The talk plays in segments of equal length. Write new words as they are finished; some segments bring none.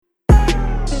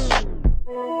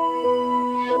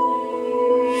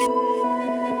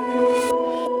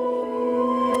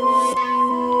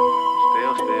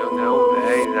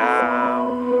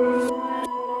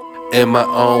In my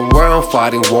own world,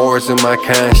 fighting wars in my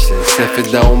conscience. If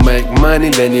it don't make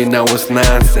money, then you know it's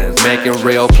nonsense. Making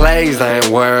real plays, I ain't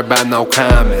worried about no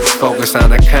comments. Focus on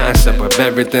the concept of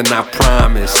everything I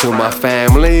promise. To my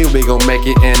family, we gon' make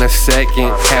it in a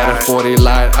second. Had a 40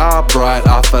 light up right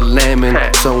off a lemon.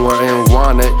 Somewhere in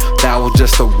Wanted, that was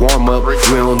just a warm up. We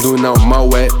don't do no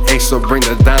moet, so bring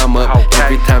the dime up.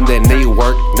 Every time they need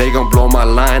work, they gon' blow my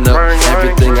line up.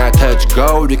 Everything I touch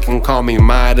gold, you can call me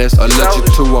Midas.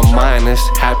 Allergic to a minus,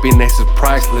 happiness is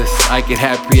priceless. I get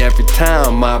happy every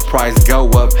time my price go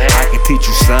up. I can teach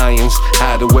you science,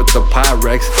 how to whip the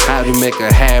Pyrex, how to make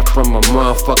a hat from a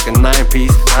motherfucking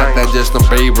 9-piece. Like that Justin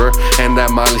Bieber and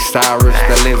that Miley Cyrus,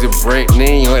 that Lindsay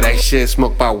Britney, or that shit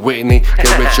smoked by Whitney.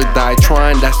 Get rich or die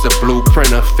trying, that's the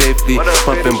blueprint of 50.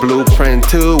 Pumping blueprint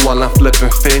 2 while I'm flipping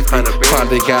 50.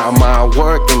 Probably got my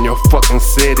work in your fucking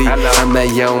city. I'm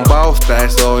that young boss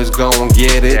that's always gon'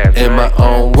 get it. In my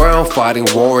own world, fighting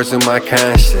wars in my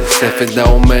conscience. If it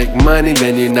don't make money,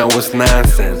 then you know it's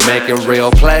nonsense. Making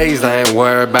real plays, I ain't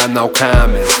worried about no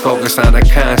comments. Focus on the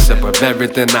concept of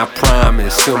everything I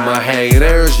promise. To my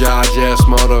haters, y'all just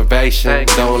motivation.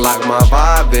 Don't like my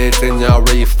vibe, it's in your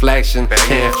reflection.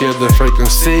 Can't feel the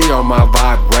frequency or my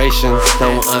vibration.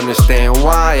 Don't understand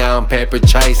why I'm paper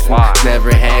chasing.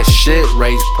 Never had shit,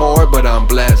 raised poor, but I'm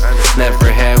blessed.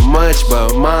 Never had much,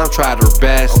 but mom tried her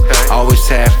best. Always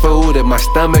had food in my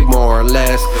stomach, more or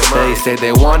less. They say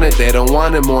they want it, they don't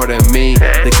want it more than me.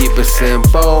 They keep it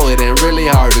simple, it ain't really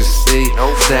hard to see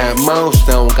that most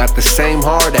don't got the same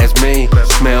heart as me.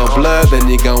 Smell blood, then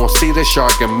you gon' see the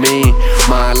shark in me.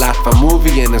 My life a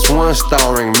movie and it's one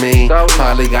starring me.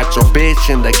 Probably got your bitch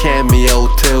in the cameo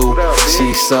too.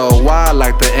 She's so wild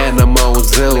like the animal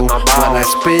zoo. When I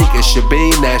speak, it should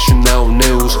be national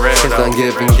news. Cause I'm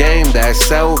giving game that's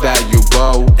so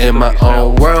valuable. In my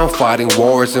own world, fighting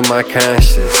wars in my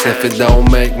conscience. If it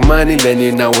don't make money, then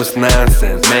you know it's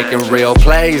nonsense. Making real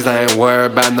plays, I ain't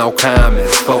worried about no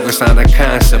comments. Focus on the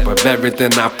concept of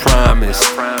everything I promise.